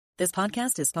This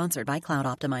podcast is sponsored by Cloud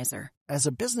Optimizer. As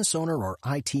a business owner or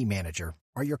IT manager,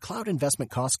 are your cloud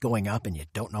investment costs going up and you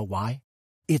don't know why?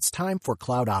 It's time for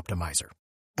Cloud Optimizer.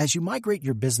 As you migrate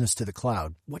your business to the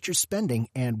cloud, what you're spending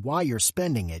and why you're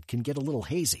spending it can get a little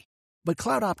hazy. But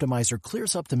Cloud Optimizer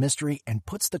clears up the mystery and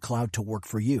puts the cloud to work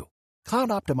for you. Cloud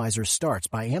Optimizer starts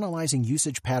by analyzing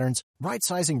usage patterns,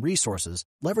 right-sizing resources,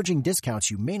 leveraging discounts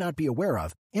you may not be aware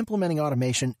of, implementing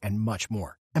automation, and much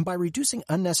more. And by reducing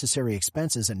unnecessary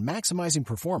expenses and maximizing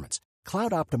performance,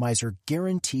 Cloud Optimizer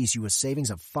guarantees you a savings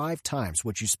of 5 times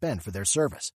what you spend for their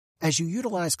service. As you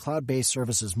utilize cloud-based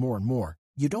services more and more,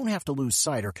 you don't have to lose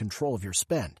sight or control of your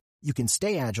spend. You can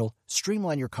stay agile,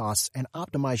 streamline your costs, and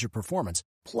optimize your performance,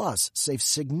 plus save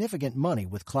significant money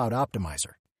with Cloud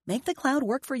Optimizer. Make the cloud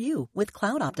work for you with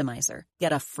Cloud Optimizer.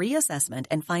 Get a free assessment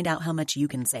and find out how much you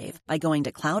can save by going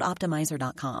to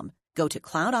cloudoptimizer.com. Go to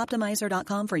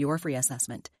cloudoptimizer.com for your free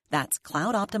assessment. That's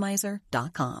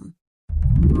cloudoptimizer.com.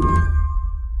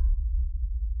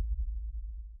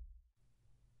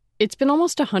 It's been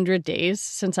almost 100 days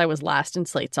since I was last in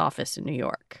Slate's office in New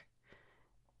York.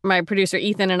 My producer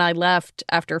Ethan and I left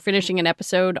after finishing an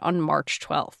episode on March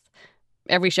 12th.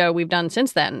 Every show we've done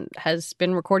since then has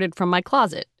been recorded from my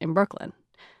closet in Brooklyn.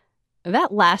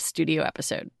 That last studio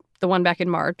episode, the one back in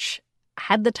March,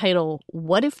 had the title,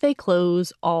 "What If They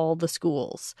Close All the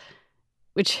Schools?"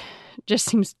 which just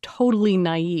seems totally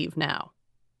naive now.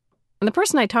 And the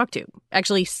person I talked to,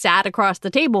 actually sat across the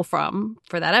table from,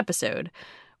 for that episode,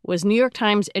 was New York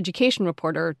Times education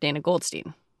reporter Dana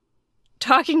Goldstein.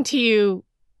 Talking to you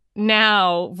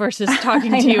now versus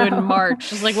talking to you in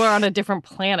March is like we're on a different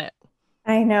planet.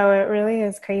 I know, it really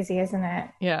is crazy, isn't it?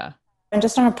 Yeah. And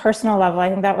just on a personal level, I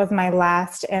think that was my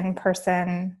last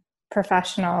in-person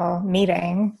professional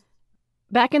meeting.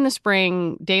 Back in the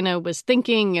spring, Dana was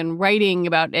thinking and writing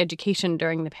about education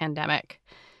during the pandemic.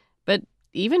 But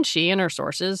even she and her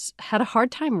sources had a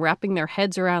hard time wrapping their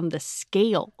heads around the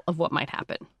scale of what might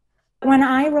happen. When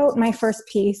I wrote my first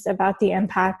piece about the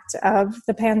impact of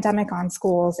the pandemic on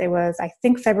schools, it was, I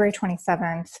think, February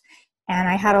 27th. And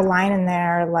I had a line in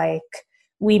there like,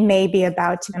 "We may be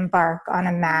about to embark on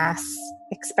a mass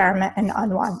experiment in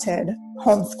unwanted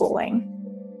homeschooling."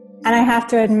 And I have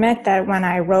to admit that when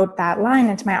I wrote that line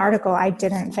into my article, I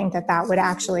didn't think that that would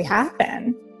actually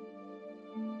happen.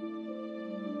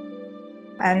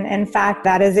 And in fact,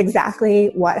 that is exactly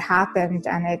what happened.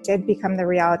 And it did become the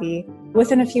reality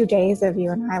within a few days of you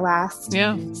and I last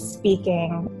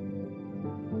speaking.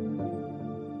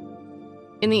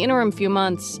 In the interim few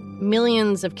months,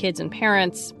 millions of kids and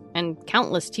parents and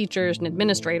countless teachers and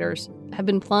administrators have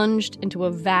been plunged into a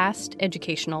vast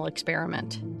educational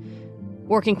experiment.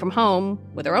 Working from home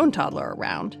with her own toddler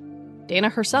around, Dana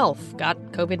herself got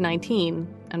COVID-19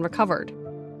 and recovered.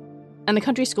 And the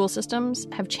country's school systems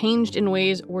have changed in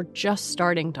ways we're just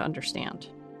starting to understand.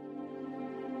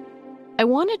 I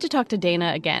wanted to talk to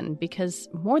Dana again because,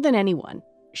 more than anyone,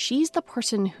 she's the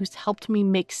person who's helped me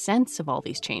make sense of all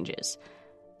these changes.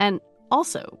 And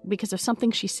also because of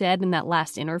something she said in that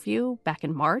last interview back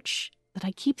in March that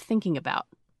I keep thinking about.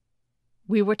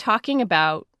 We were talking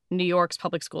about New York's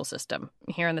public school system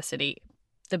here in the city,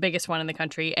 the biggest one in the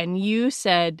country, and you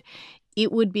said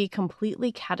it would be completely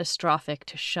catastrophic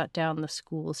to shut down the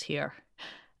schools here.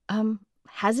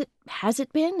 Has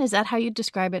it been? Is that how you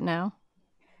describe it now?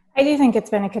 I do think it's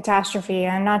been a catastrophe,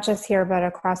 and not just here, but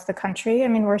across the country. I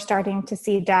mean, we're starting to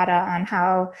see data on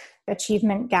how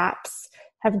achievement gaps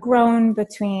have grown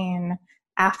between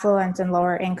affluent and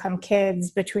lower income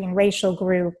kids, between racial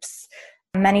groups.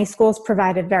 Many schools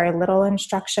provided very little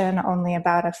instruction, only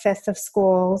about a fifth of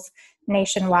schools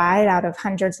nationwide out of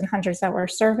hundreds and hundreds that were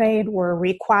surveyed were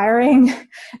requiring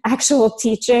actual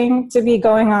teaching to be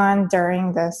going on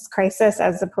during this crisis,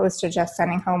 as opposed to just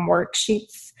sending home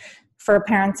worksheets for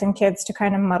parents and kids to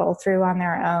kind of muddle through on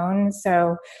their own.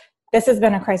 So this has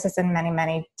been a crisis in many,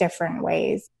 many different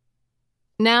ways.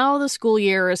 Now the school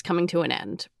year is coming to an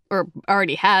end, or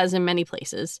already has in many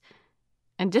places,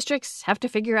 and districts have to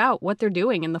figure out what they're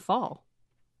doing in the fall.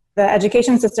 The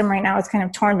education system right now is kind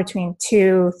of torn between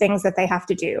two things that they have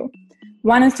to do.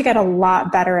 One is to get a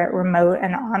lot better at remote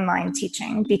and online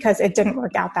teaching because it didn't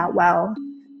work out that well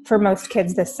for most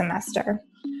kids this semester.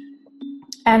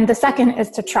 And the second is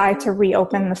to try to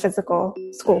reopen the physical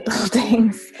school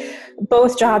buildings.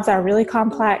 Both jobs are really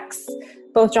complex.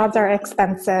 Both jobs are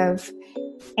expensive.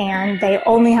 And they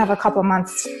only have a couple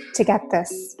months to get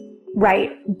this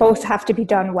right. Both have to be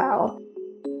done well.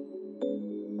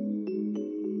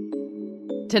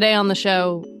 Today on the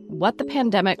show, what the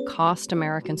pandemic cost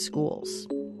American schools,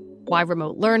 why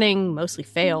remote learning mostly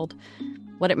failed,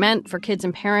 what it meant for kids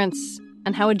and parents,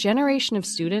 and how a generation of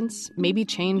students may be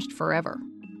changed forever.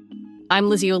 I'm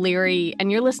Lizzie O'Leary,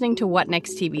 and you're listening to What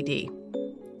Next TBD,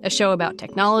 a show about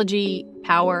technology,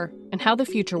 power, and how the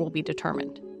future will be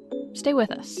determined. Stay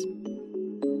with us.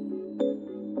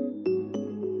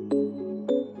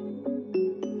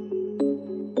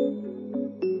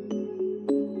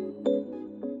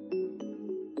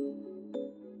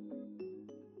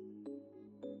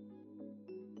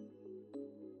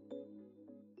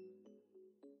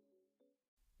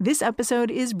 This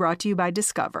episode is brought to you by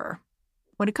Discover.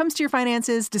 When it comes to your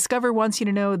finances, Discover wants you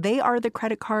to know they are the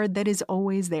credit card that is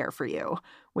always there for you.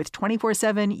 With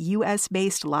 24/7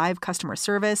 U.S.-based live customer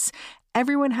service,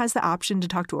 everyone has the option to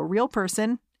talk to a real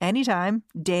person anytime,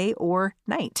 day or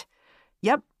night.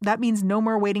 Yep, that means no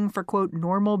more waiting for, quote,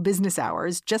 normal business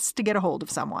hours just to get a hold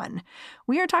of someone.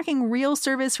 We are talking real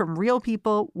service from real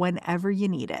people whenever you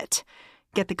need it.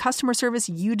 Get the customer service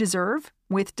you deserve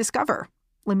with Discover.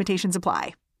 Limitations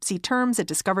apply. See terms at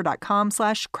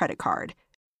discover.com/creditcard.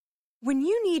 When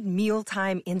you need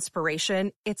mealtime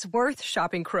inspiration, it's worth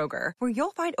shopping Kroger, where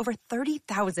you'll find over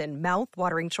 30,000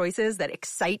 mouth-watering choices that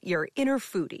excite your inner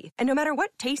foodie. And no matter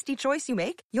what tasty choice you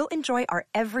make, you'll enjoy our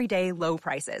everyday low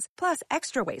prices, plus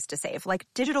extra ways to save, like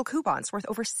digital coupons worth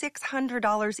over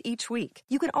 $600 each week.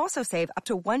 You can also save up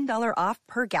to $1 off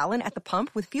per gallon at the pump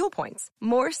with fuel points.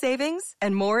 More savings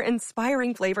and more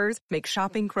inspiring flavors make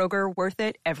shopping Kroger worth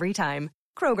it every time.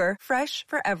 Kroger, fresh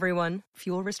for everyone.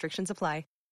 Fuel restrictions apply.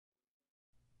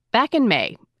 Back in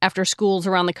May, after schools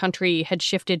around the country had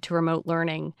shifted to remote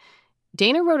learning,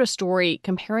 Dana wrote a story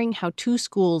comparing how two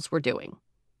schools were doing.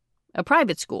 A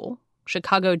private school,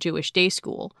 Chicago Jewish Day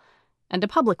School, and a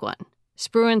public one,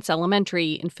 Spruance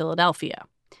Elementary in Philadelphia.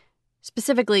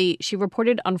 Specifically, she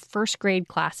reported on first-grade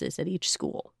classes at each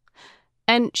school.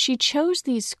 And she chose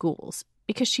these schools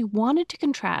because she wanted to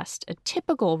contrast a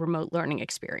typical remote learning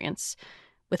experience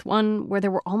with one where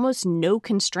there were almost no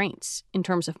constraints in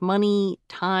terms of money,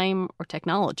 time, or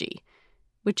technology,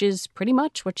 which is pretty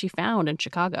much what she found in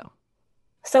Chicago.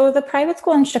 So the private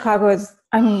school in Chicago is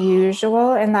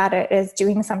unusual in that it is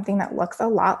doing something that looks a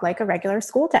lot like a regular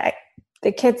school day.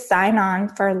 The kids sign on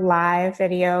for live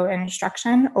video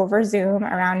instruction over Zoom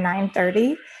around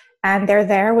 9:30, and they're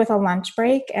there with a lunch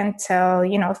break until,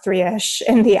 3-ish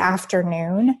in the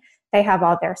afternoon. They have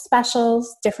all their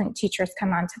specials. Different teachers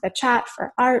come onto the chat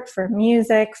for art, for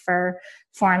music, for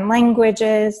foreign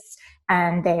languages,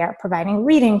 and they are providing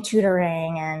reading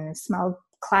tutoring and small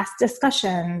class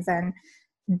discussions. And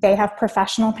they have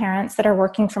professional parents that are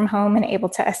working from home and able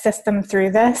to assist them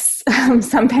through this.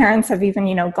 Some parents have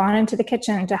even, gone into the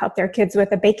kitchen to help their kids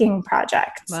with a baking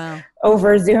project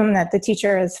over Zoom that the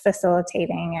teacher is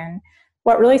facilitating. And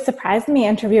what really surprised me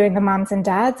interviewing the moms and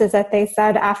dads is that they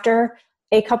said after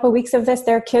a couple of weeks of this,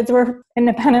 their kids were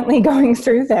independently going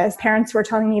through this. Parents were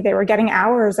telling me they were getting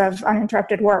hours of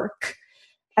uninterrupted work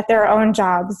at their own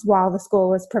jobs while the school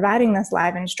was providing this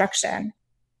live instruction.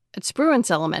 At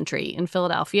Spruance Elementary in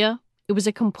Philadelphia, it was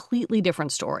a completely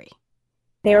different story.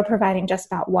 They were providing just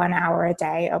about 1 hour a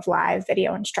day of live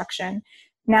video instruction.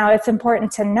 Now, it's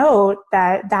important to note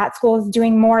that that school is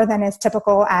doing more than is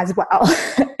typical as well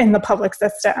in the public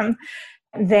system.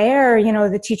 There,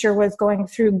 the teacher was going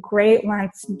through great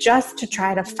lengths just to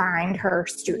try to find her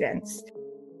students.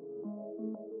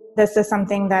 This is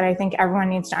something that I think everyone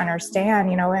needs to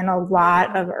understand. In a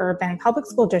lot of urban public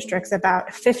school districts, about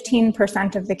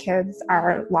 15% of the kids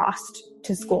are lost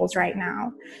to schools right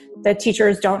now. The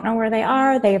teachers don't know where they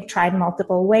are. They have tried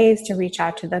multiple ways to reach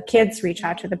out to the kids, reach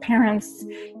out to the parents,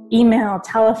 email,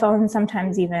 telephone,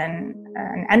 sometimes even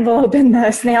an envelope in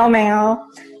the snail mail.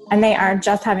 And they are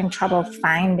just having trouble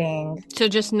finding. So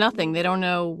just nothing. They don't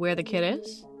know where the kid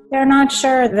is? They're not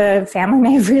sure. The family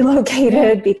may have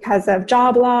relocated because of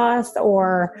job loss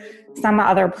or some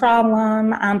other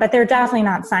problem, but they're definitely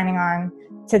not signing on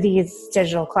to these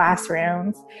digital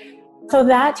classrooms. So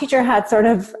that teacher had sort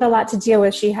of a lot to deal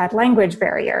with. She had language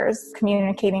barriers.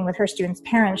 Communicating with her students'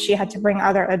 parents, she had to bring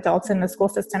other adults in the school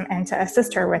system in to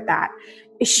assist her with that.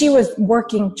 She was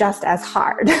working just as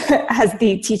hard as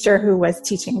the teacher who was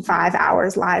teaching 5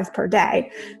 hours live per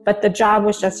day, but the job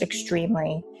was just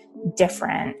extremely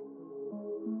different.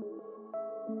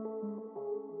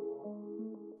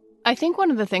 I think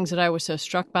one of the things that I was so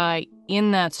struck by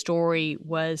in that story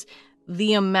was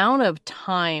the amount of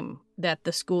time that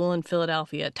the school in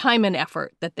Philadelphia, time and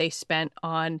effort that they spent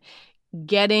on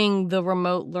getting the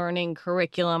remote learning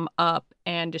curriculum up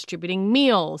and distributing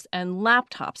meals and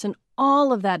laptops and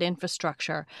all of that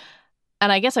infrastructure.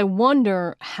 And I guess I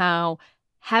wonder how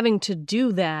having to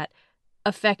do that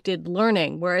affected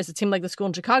learning, whereas it seemed like the school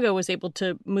in Chicago was able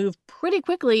to move pretty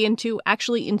quickly into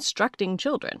actually instructing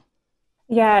children.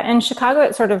 Yeah, in Chicago,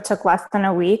 it sort of took less than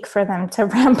a week for them to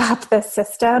ramp up the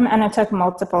system, and it took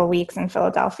multiple weeks in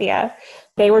Philadelphia.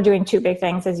 They were doing two big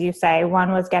things, as you say.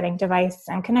 One was getting device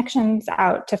and connections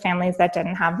out to families that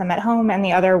didn't have them at home, and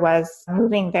the other was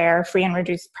moving their free and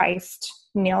reduced priced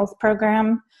meals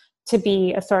program to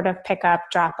be a sort of pick up,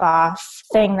 drop off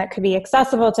thing that could be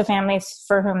accessible to families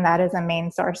for whom that is a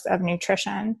main source of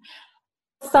nutrition.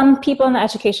 Some people in the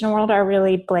education world are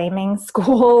really blaming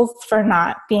schools for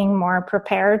not being more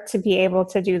prepared to be able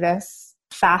to do this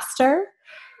faster.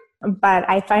 But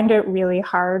I find it really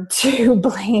hard to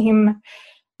blame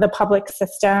the public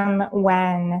system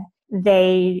when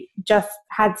they just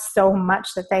had so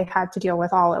much that they had to deal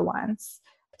with all at once.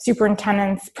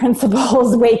 Superintendents,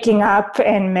 principals waking up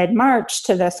in mid-March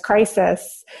to this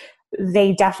crisis,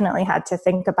 they definitely had to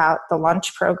think about the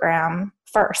lunch program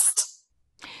first.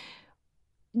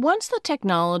 Once the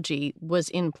technology was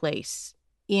in place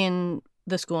in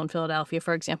the school in Philadelphia,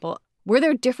 for example, were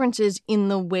there differences in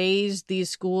the ways these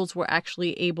schools were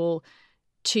actually able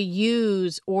to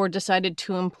use or decided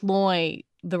to employ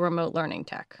the remote learning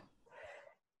tech?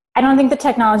 I don't think the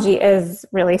technology is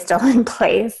really still in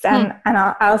place, and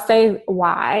I'll say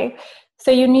why.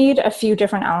 So you need a few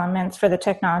different elements for the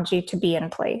technology to be in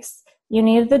place. You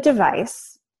need the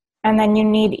device, and then you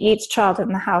need each child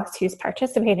in the house who's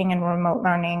participating in remote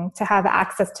learning to have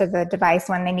access to the device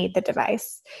when they need the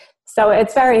device. So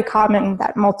it's very common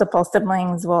that multiple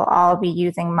siblings will all be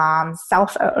using mom's cell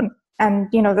phone. And,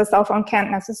 the cell phone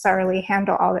can't necessarily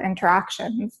handle all the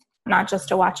interactions, not just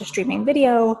to watch a streaming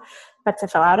video, but to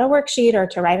fill out a worksheet or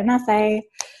to write an essay.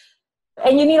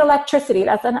 And you need electricity.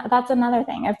 That's another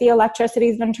thing. If the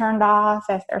electricity's been turned off,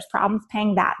 if there's problems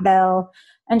paying that bill,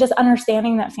 and just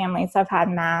understanding that families have had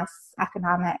mass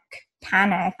economic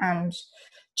panic and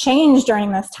change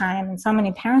during this time, and so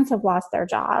many parents have lost their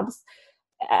jobs,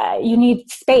 you need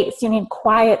space. You need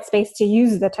quiet space to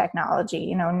use the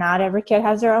technology. Not every kid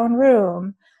has their own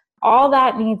room. All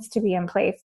that needs to be in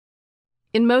place.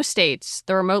 In most states,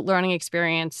 the remote learning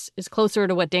experience is closer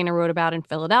to what Dana wrote about in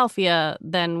Philadelphia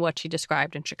than what she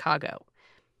described in Chicago.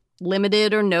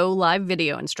 Limited or no live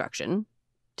video instruction,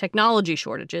 technology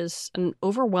shortages, and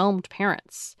overwhelmed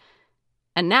parents.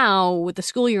 And now, with the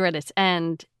school year at its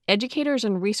end, educators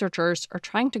and researchers are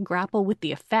trying to grapple with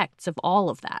the effects of all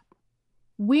of that.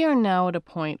 We are now at a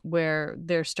point where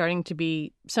there's starting to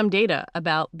be some data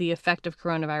about the effect of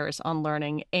coronavirus on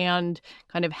learning and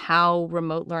kind of how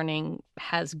remote learning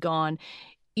has gone.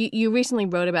 You recently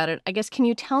wrote about it. I guess, can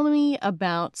you tell me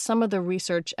about some of the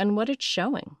research and what it's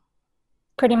showing?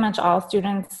 Pretty much all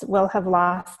students will have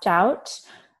lost out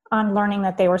on learning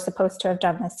that they were supposed to have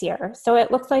done this year. So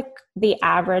it looks like the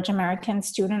average American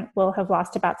student will have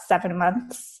lost about 7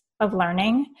 months of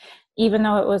learning, even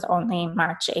though it was only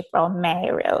March, April,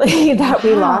 May, really, that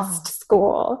we lost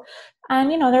school. And,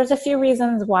 there's a few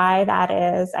reasons why that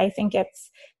is. I think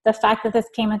it's the fact that this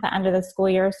came at the end of the school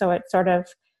year, so it sort of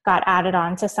got added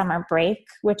on to summer break,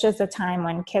 which is a time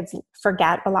when kids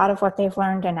forget a lot of what they've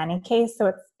learned in any case.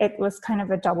 So it was kind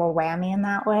of a double whammy in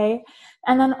that way.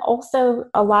 And then also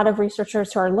a lot of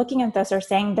researchers who are looking at this are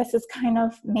saying this is kind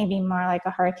of maybe more like a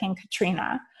Hurricane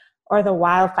Katrina or the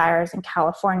wildfires in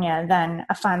California than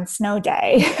a fun snow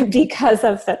day because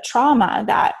of the trauma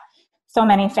that so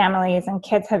many families and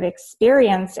kids have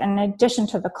experienced in addition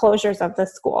to the closures of the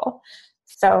school.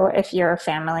 So if your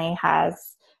family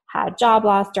has had job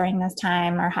loss during this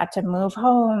time or had to move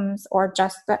homes or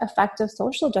just the effect of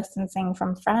social distancing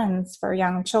from friends for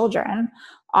young children,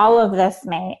 all of this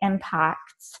may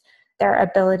impact their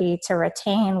ability to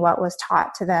retain what was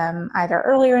taught to them either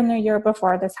earlier in the year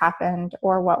before this happened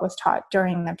or what was taught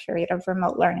during the period of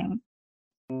remote learning.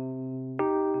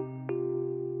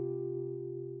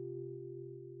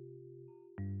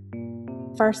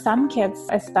 For some kids,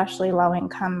 especially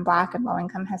low-income Black and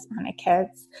low-income Hispanic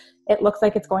kids, it looks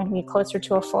like it's going to be closer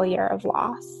to a full year of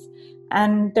loss.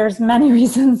 And there's many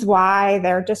reasons why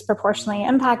they're disproportionately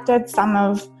impacted, some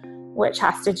of which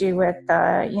has to do with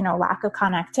the, lack of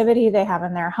connectivity they have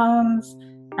in their homes,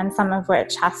 and some of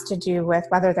which has to do with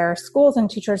whether there are schools and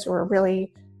teachers who are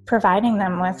really providing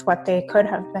them with what they could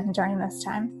have been during this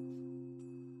time.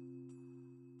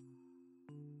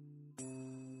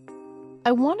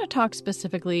 I want to talk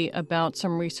specifically about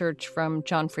some research from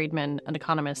John Friedman, an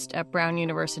economist at Brown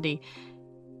University.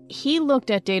 He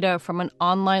looked at data from an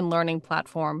online learning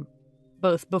platform,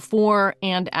 both before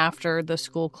and after the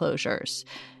school closures.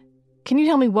 Can you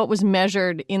tell me what was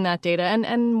measured in that data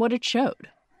and what it showed?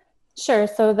 Sure.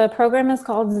 So the program is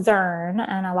called Zearn,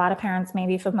 and a lot of parents may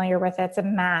be familiar with it. It's a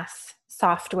math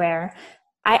software.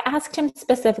 I asked him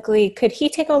specifically, could he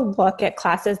take a look at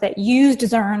classes that used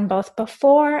Zearn both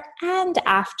before and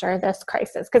after this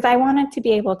crisis? Because I wanted to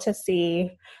be able to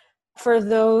see, for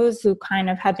those who kind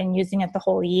of had been using it the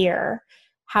whole year,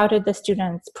 how did the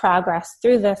students progress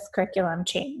through this curriculum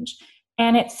change?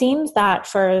 And it seems that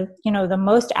for, the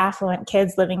most affluent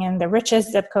kids living in the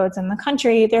richest zip codes in the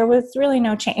country, there was really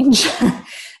no change.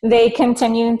 They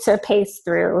continued to pace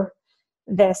through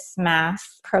this math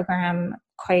program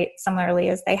quite similarly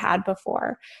as they had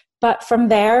before. But from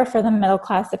there, for the middle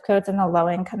class zip codes and the low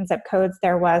income zip codes,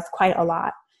 there was quite a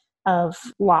lot of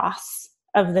loss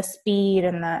of the speed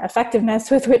and the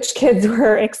effectiveness with which kids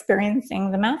were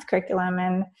experiencing the math curriculum.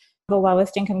 And the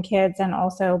lowest income kids and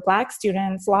also Black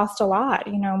students lost a lot,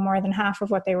 more than half of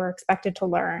what they were expected to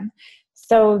learn.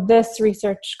 So this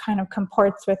research kind of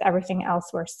comports with everything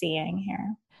else we're seeing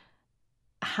here.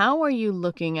 How are you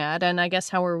looking at, and I guess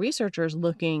how are researchers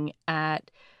looking at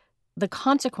the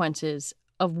consequences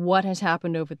of what has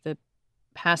happened over the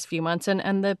past few months and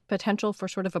the potential for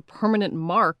sort of a permanent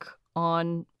mark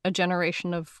on a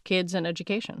generation of kids and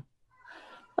education?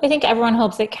 I think everyone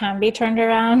hopes it can be turned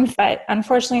around, but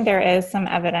unfortunately there is some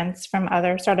evidence from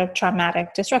other sort of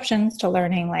traumatic disruptions to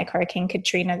learning like Hurricane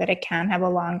Katrina that it can have a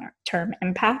long-term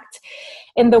impact.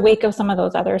 In the wake of some of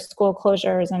those other school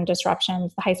closures and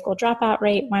disruptions, the high school dropout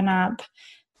rate went up.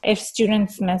 If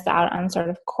students miss out on sort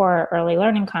of core early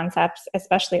learning concepts,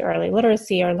 especially early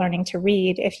literacy or learning to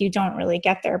read, if you don't really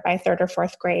get there by third or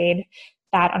fourth grade,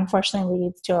 that unfortunately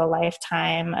leads to a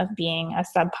lifetime of being a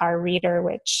subpar reader,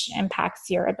 which impacts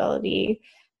your ability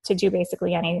to do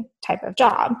basically any type of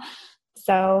job.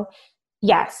 So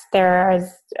yes, there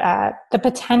is the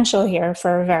potential here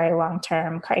for a very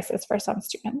long-term crisis for some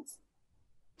students.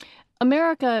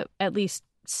 America, at least,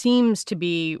 seems to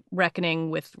be reckoning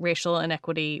with racial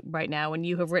inequity right now, and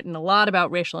you have written a lot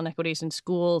about racial inequities in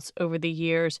schools over the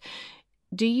years.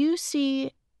 Do you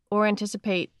see or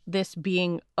anticipate this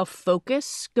being a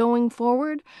focus going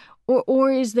forward? Or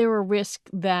is there a risk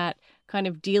that kind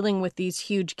of dealing with these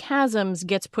huge chasms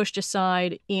gets pushed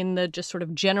aside in the just sort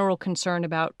of general concern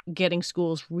about getting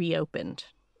schools reopened?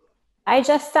 I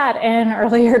just sat in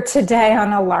earlier today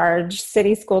on a large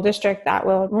city school district that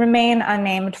will remain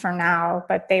unnamed for now,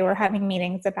 but they were having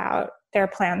meetings about their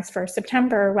plans for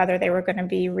September, whether they were going to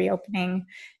be reopening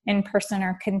in person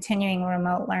or continuing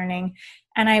remote learning.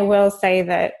 And I will say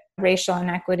that racial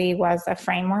inequity was a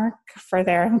framework for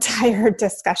their entire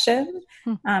discussion.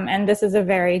 And this is a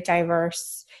very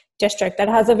diverse district that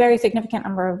has a very significant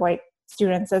number of white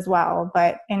students as well.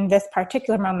 But in this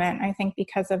particular moment, I think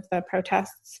because of the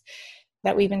protests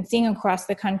that we've been seeing across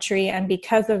the country and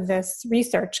because of this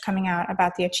research coming out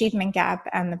about the achievement gap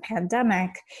and the pandemic,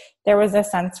 there was a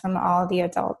sense from all the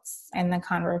adults in the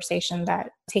conversation that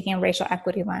taking a racial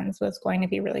equity lens was going to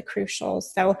be really crucial.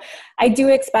 So I do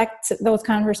expect those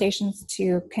conversations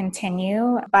to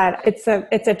continue, but it's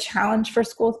a challenge for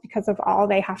schools because of all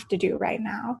they have to do right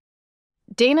now.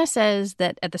 Dana says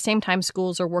that at the same time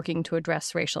schools are working to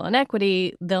address racial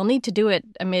inequity, they'll need to do it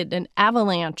amid an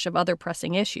avalanche of other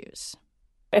pressing issues.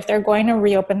 If they're going to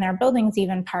reopen their buildings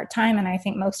even part-time, and I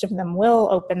think most of them will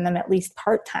open them at least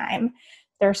part-time,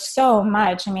 there's so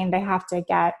much. I mean, they have to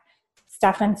get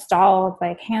stuff installed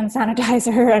like hand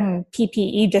sanitizer and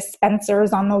PPE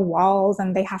dispensers on the walls,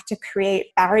 and they have to create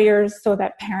barriers so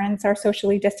that parents are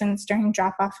socially distanced during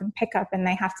drop-off and pickup, and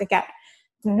they have to get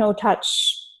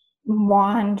no-touch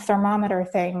wand thermometer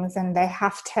things, and they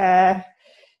have to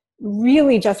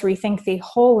really just rethink the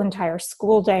whole entire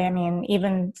school day. I mean,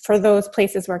 even for those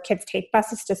places where kids take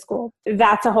buses to school,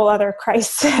 that's a whole other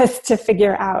crisis to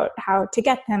figure out how to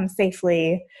get them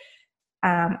safely.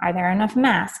 Are there enough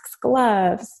masks,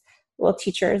 gloves? Will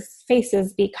teachers'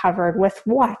 faces be covered with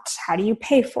what? How do you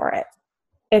pay for it?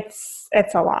 It's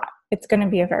a lot. It's going to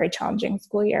be a very challenging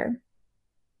school year.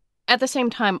 At the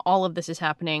same time, all of this is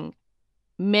happening.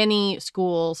 Many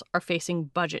schools are facing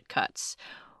budget cuts.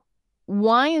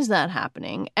 Why is that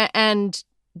happening? And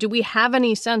do we have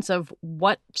any sense of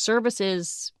what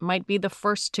services might be the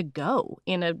first to go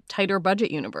in a tighter budget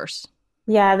universe?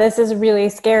 Yeah, this is really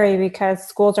scary because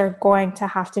schools are going to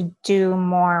have to do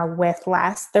more with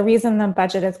less. The reason the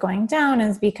budget is going down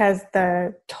is because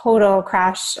the total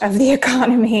crash of the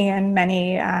economy in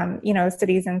many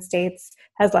cities and states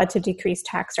has led to decreased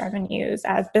tax revenues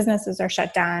as businesses are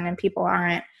shut down and people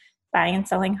aren't buying and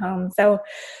selling homes. So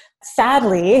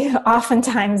sadly,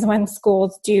 oftentimes when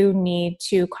schools do need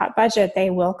to cut budget, they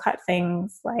will cut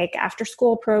things like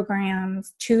after-school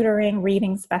programs, tutoring,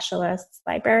 reading specialists,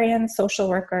 librarians, social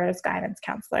workers, guidance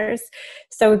counselors.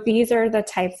 So these are the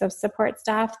types of support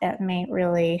staff that may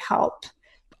really help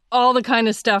all the kind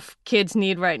of stuff kids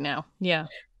need right now. Yeah.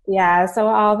 Yeah, so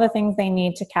all the things they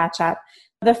need to catch up.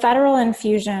 The federal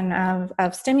infusion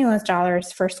of stimulus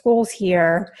dollars for schools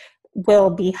here will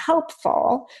be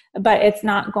helpful, but it's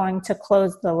not going to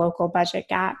close the local budget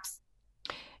gaps.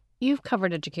 You've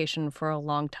covered education for a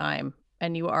long time,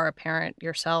 and you are a parent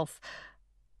yourself.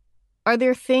 Are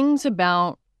there things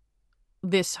about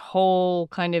this whole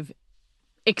kind of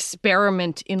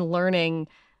experiment in learning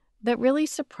that really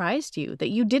surprised you, that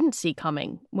you didn't see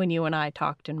coming when you and I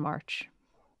talked in March?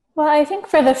 Well, I think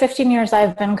for the 15 years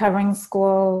I've been covering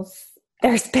schools,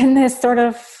 there's been this sort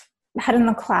of head in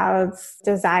the clouds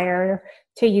desire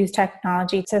to use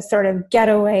technology to sort of get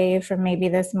away from maybe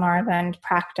this moribund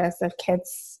practice of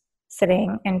kids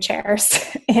sitting in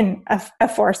chairs in a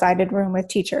four-sided room with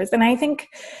teachers. And I think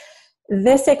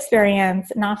this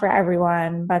experience, not for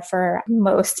everyone, but for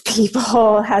most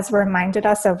people, has reminded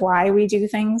us of why we do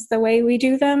things the way we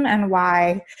do them and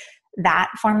why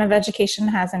that form of education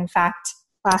has in fact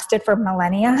lasted for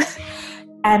millennia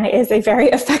and is a very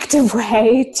effective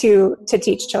way to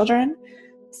teach children.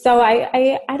 So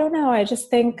I don't know. I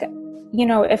just think,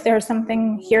 if there's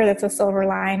something here that's a silver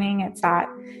lining, it's that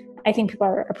I think people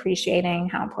are appreciating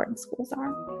how important schools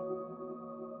are.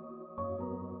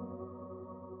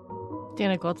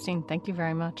 Dana Goldstein, thank you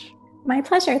very much. My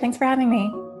pleasure. Thanks for having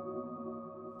me.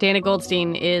 Dana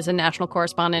Goldstein is a national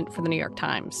correspondent for The New York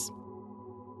Times.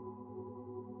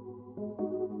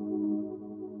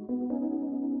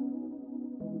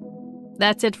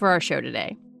 That's it for our show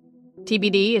today.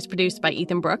 TBD is produced by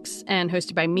Ethan Brooks and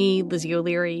hosted by me, Lizzie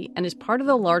O'Leary, and is part of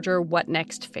the larger What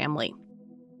Next family.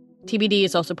 TBD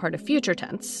is also part of Future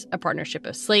Tense, a partnership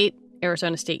of Slate,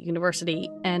 Arizona State University,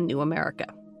 and New America.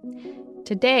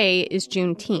 Today is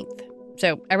Juneteenth,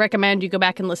 so I recommend you go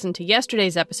back and listen to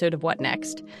yesterday's episode of What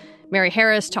Next. Mary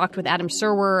Harris talked with Adam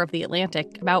Serwer of The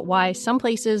Atlantic about why some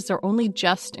places are only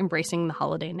just embracing the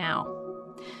holiday now.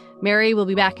 Mary will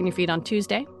be back in your feed on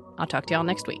Tuesday. I'll talk to y'all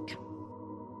next week.